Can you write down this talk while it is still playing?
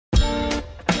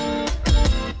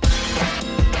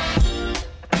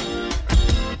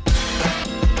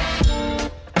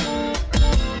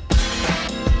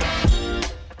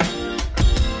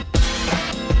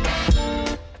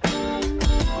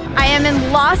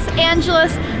Los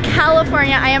Angeles,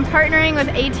 California. I am partnering with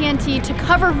at&t to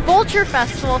cover Vulture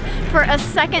Festival for a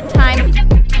second time.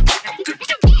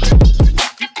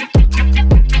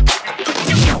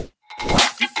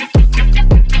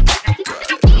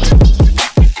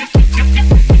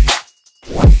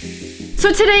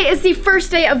 So today is the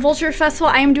first day of Vulture Festival.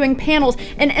 I am doing panels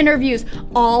and interviews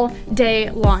all day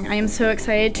long. I am so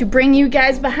excited to bring you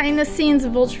guys behind the scenes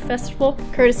of Vulture Festival,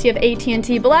 courtesy of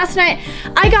at&t. But last night,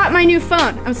 I got my new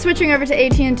phone. I'm switching over to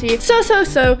at&t.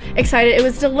 So excited. It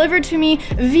was delivered to me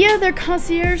via their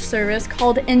concierge service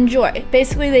called Enjoy.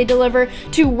 Basically, they deliver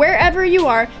to wherever you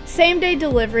are, same day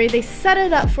delivery. They set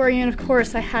it up for you, and of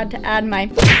course, I had to add my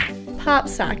pop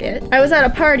socket. I was at a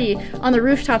party on the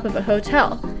rooftop of a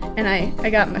hotel, and I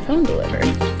got my phone delivered.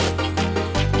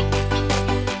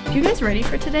 You guys ready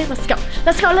for today? Let's go.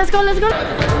 Let's go, let's go, let's go.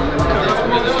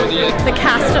 The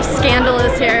cast of Scandal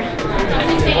is here.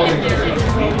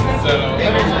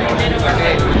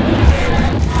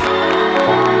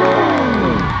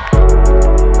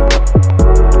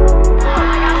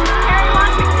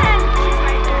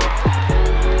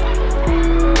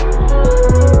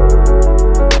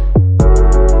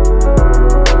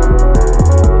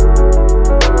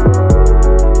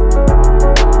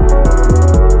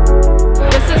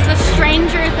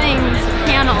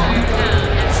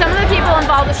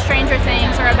 Stranger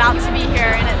Things are about to be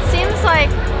here, and it seems like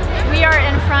we are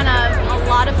in front of a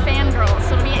lot of fangirls,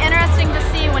 so it'll be interesting to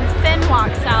see when Finn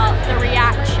walks out, the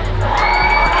reaction.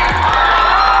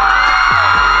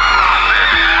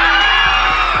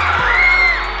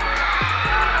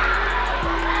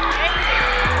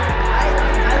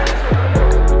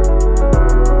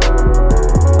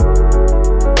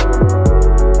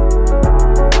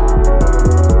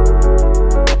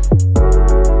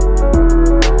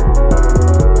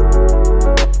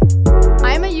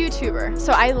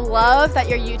 So I love that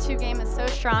your YouTube game is so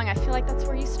strong. I feel like that's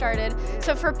where you started.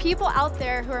 So for people out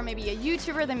there who are maybe a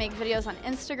YouTuber, they make videos on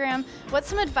Instagram, what's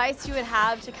some advice you would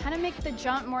have to kind of make the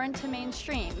jump more into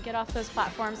mainstream, get off those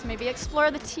platforms, maybe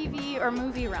explore the TV or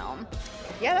movie realm?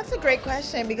 Yeah, that's a great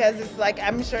question, because it's like,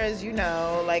 I'm sure as you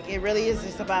know, like it really is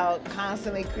just about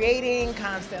constantly creating,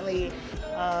 constantly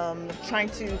trying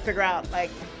to figure out like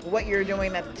what you're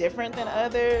doing that's different than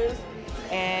others.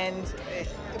 And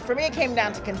for me, it came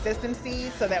down to consistency,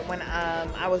 so that when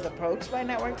I was approached by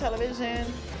network television,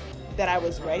 that I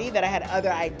was ready, that I had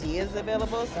other ideas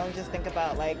available. So don't just think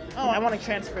about like, oh, I want to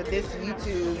transfer this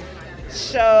YouTube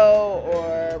show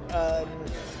or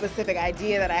specific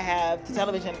idea that I have to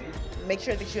television. Make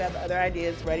sure that you have other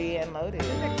ideas ready and loaded.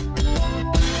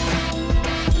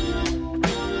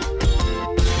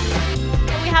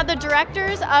 We have the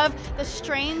directors of The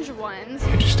Strange Ones.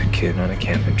 You're just a kid on a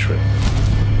camping trip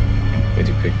with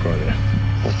your big brother.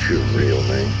 What's your real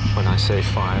name? When I say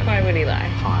fine. Why would he lie?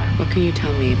 Fine. What can you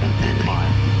tell me about that night?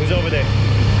 Fine. Who's over there?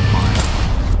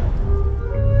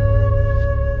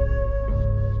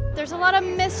 There's a lot of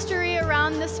mystery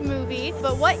around this movie,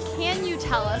 but what can you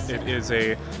tell us? It is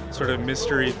a sort of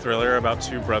mystery thriller about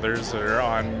two brothers that are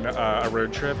on a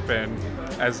road trip, and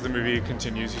as the movie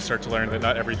continues, you start to learn that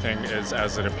not everything is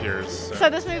as it appears. So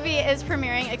this movie is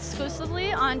premiering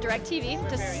exclusively on DIRECTV,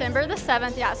 December the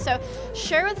 7th. Yeah, so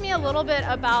share with me a little bit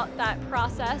about that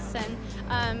process and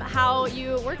how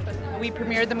you worked with it. We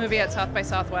premiered the movie at South by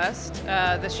Southwest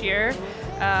this year.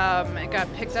 It got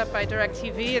picked up by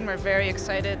DIRECTV, and we're very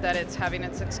excited that it's having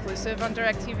its exclusive on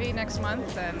DIRECTV next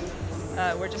month, and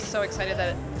we're just so excited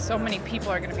that so many people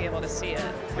are going to be able to see it.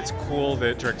 It's cool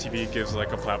that DIRECTV gives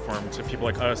like a platform to people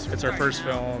like us. It's our first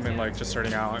film and like just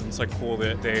starting out, and it's like cool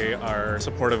that they are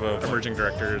supportive of emerging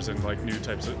directors and like new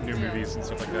types of new movies and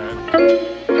stuff like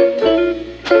that.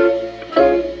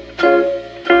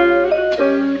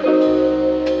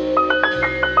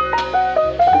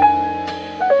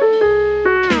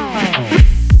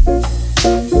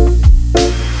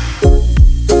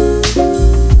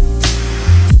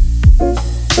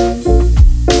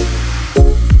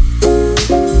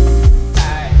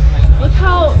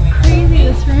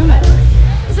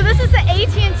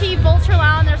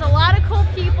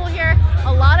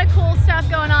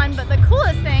 But the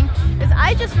coolest thing is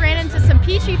I just ran into some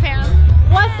Peachy Fam.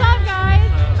 What's up,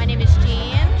 guys? My name is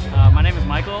Jean. My name is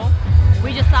Michael.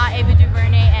 We just saw Ava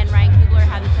DuVernay and Ryan Coogler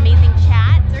have this amazing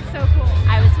chat. They're so cool.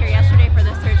 I was here yesterday for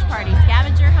the search party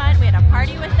scavenger hunt. We had a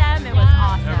party with them. It was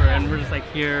awesome. And we're just like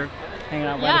here hanging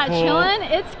out by the pool. Chilling.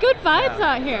 It's good vibes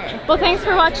out here. Well, thanks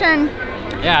for watching.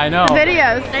 Yeah, I know. The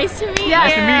videos. Nice to meet you.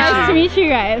 Nice to meet you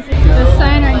guys. This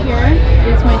sign right here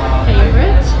is my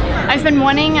favorite. I've been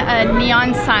wanting a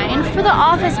neon sign for the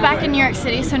office back in New York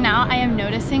City, so now I am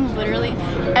noticing literally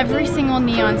every single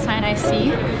neon sign I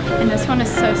see, and this one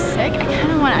is so sick.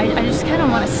 I just kind of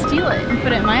want to steal it and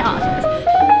put it in my office.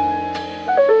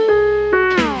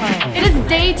 It is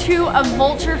day 2 of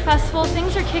Vulture Festival.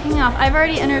 Things are kicking off. I've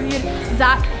already interviewed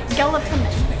Zach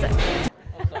Galifianakis.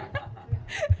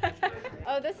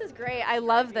 Oh, this is great. I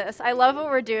love this. I love what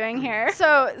we're doing here.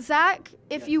 So, Zach,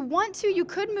 if you want to, you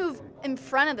could move in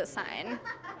front of the sign.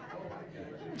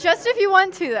 Just if you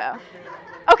want to, though.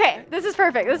 Okay, this is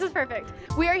perfect. This is perfect.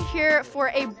 We are here for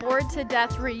a Bored to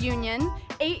Death reunion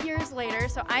 8 years later.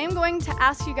 So I am going to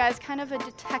ask you guys kind of a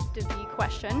detective-y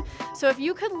question. So if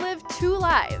you could live 2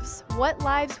 lives, what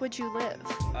lives would you live?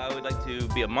 I would like to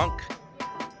be a monk,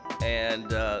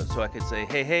 and so I could say,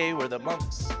 hey, hey, we're the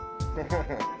monks.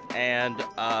 And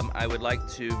I would like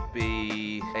to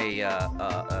be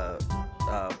a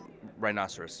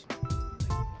rhinoceros.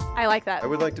 I like that. I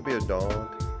would like to be a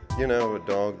dog. You know, a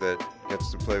dog that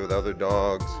gets to play with other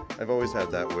dogs. I've always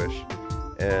had that wish.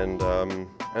 And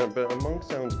but a monk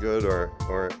sounds good, or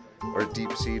a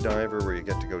deep sea diver where you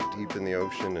get to go deep in the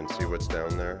ocean and see what's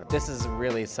down there. This is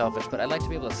really selfish, but I'd like to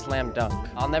be able to slam dunk.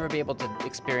 I'll never be able to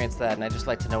experience that, and I'd just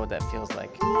like to know what that feels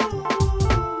like.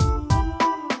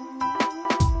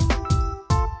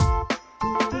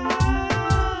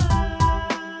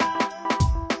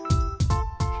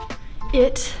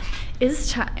 It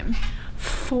is time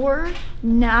for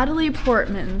Natalie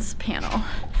Portman's panel. Oh,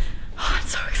 I'm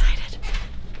so excited.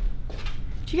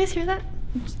 Did you guys hear that?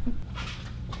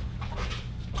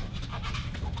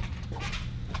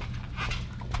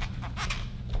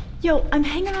 Yo, I'm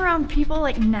hanging around people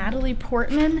like Natalie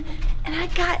Portman, and I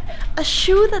got a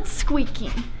shoe that's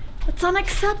squeaking. That's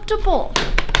unacceptable.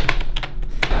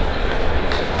 All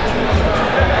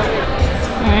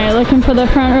right, looking for the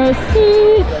front row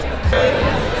seat.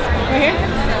 Right here?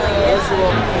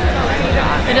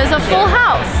 It is a full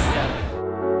house.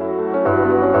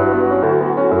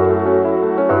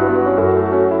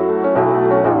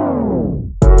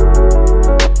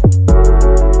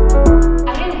 I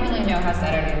didn't really know how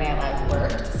Saturday Night Live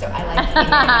worked, so I like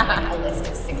a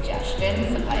list of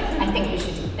suggestions of like, I think you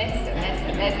should do this and this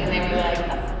and this, and they were like,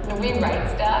 we write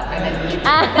stuff, and then you do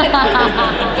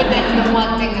But then the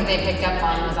one thing that they picked up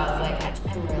on was I was like,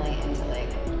 I'm really into like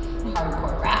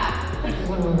hardcore rap. Like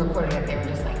when we recorded it, they were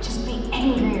just like, just be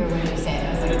angrier when you say it.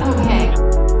 I was like, okay.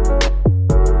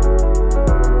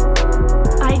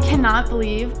 I cannot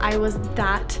believe I was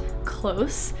that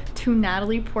close to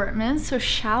Natalie Portman, so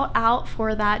shout out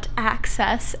for that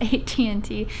access,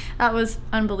 at&t. That was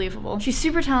unbelievable. She's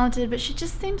super talented, but she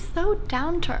just seems so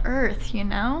down to earth, you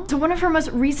know? So one of her most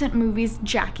recent movies,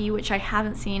 Jackie, which I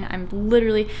haven't seen, I'm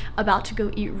literally about to go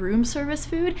eat room service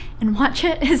food and watch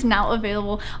it, is now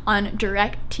available on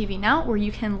DIRECTV Now, where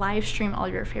you can live stream all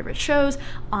your favorite shows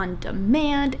on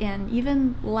demand and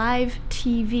even live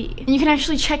TV. And you can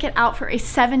actually check it out for a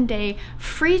 7-day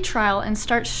free trial and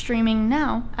start streaming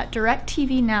now at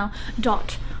directtvnow.com.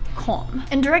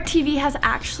 And DIRECTV has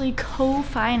actually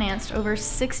co-financed over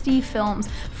 60 films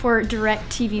for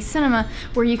DIRECTV Cinema,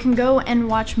 where you can go and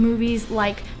watch movies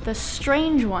like The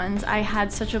Strange Ones. I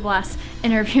had such a blast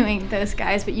interviewing those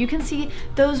guys, but you can see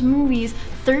those movies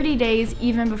 30 days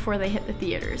even before they hit the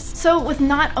theaters. So with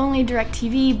not only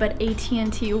DIRECTV, but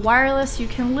at&t wireless, you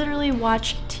can literally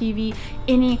watch TV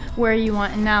anywhere you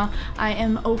want. And now I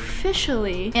am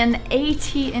officially an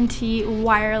at&t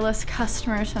wireless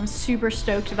customer, so I'm super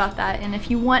stoked about that. And if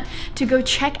you want to go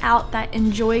check out that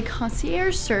Enjoy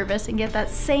concierge service and get that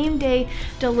same day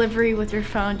delivery with your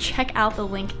phone, check out the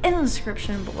link in the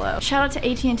description below. Shout out to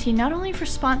at&t not only for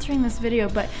sponsoring this video,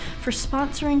 but for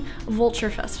sponsoring Vulture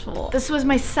Festival. This was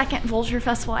my second Vulture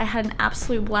Festival. I had an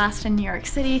absolute blast in New York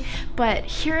City, but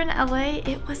here in LA,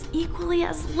 it was equally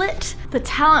as lit. The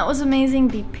talent was amazing,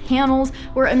 the panels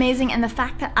were amazing, and the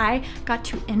fact that I got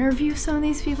to interview some of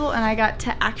these people and I got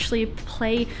to actually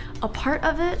play a part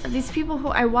of it, these people who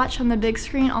I watch on the big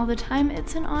screen all the time,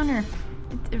 it's an honor.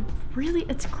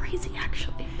 It's crazy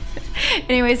actually.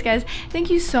 Anyways guys, thank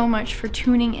you so much for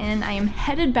tuning in. I am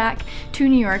headed back to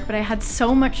New York, but I had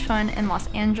so much fun in Los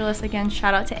Angeles. Again,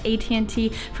 shout out to at&t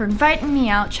for inviting me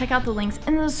out. Check out the links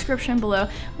in the description below.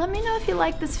 Let me know if you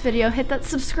like this video. Hit that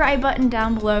subscribe button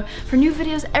down below for new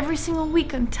videos every single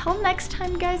week. Until next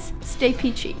time guys, stay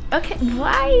peachy. Okay,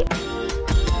 bye!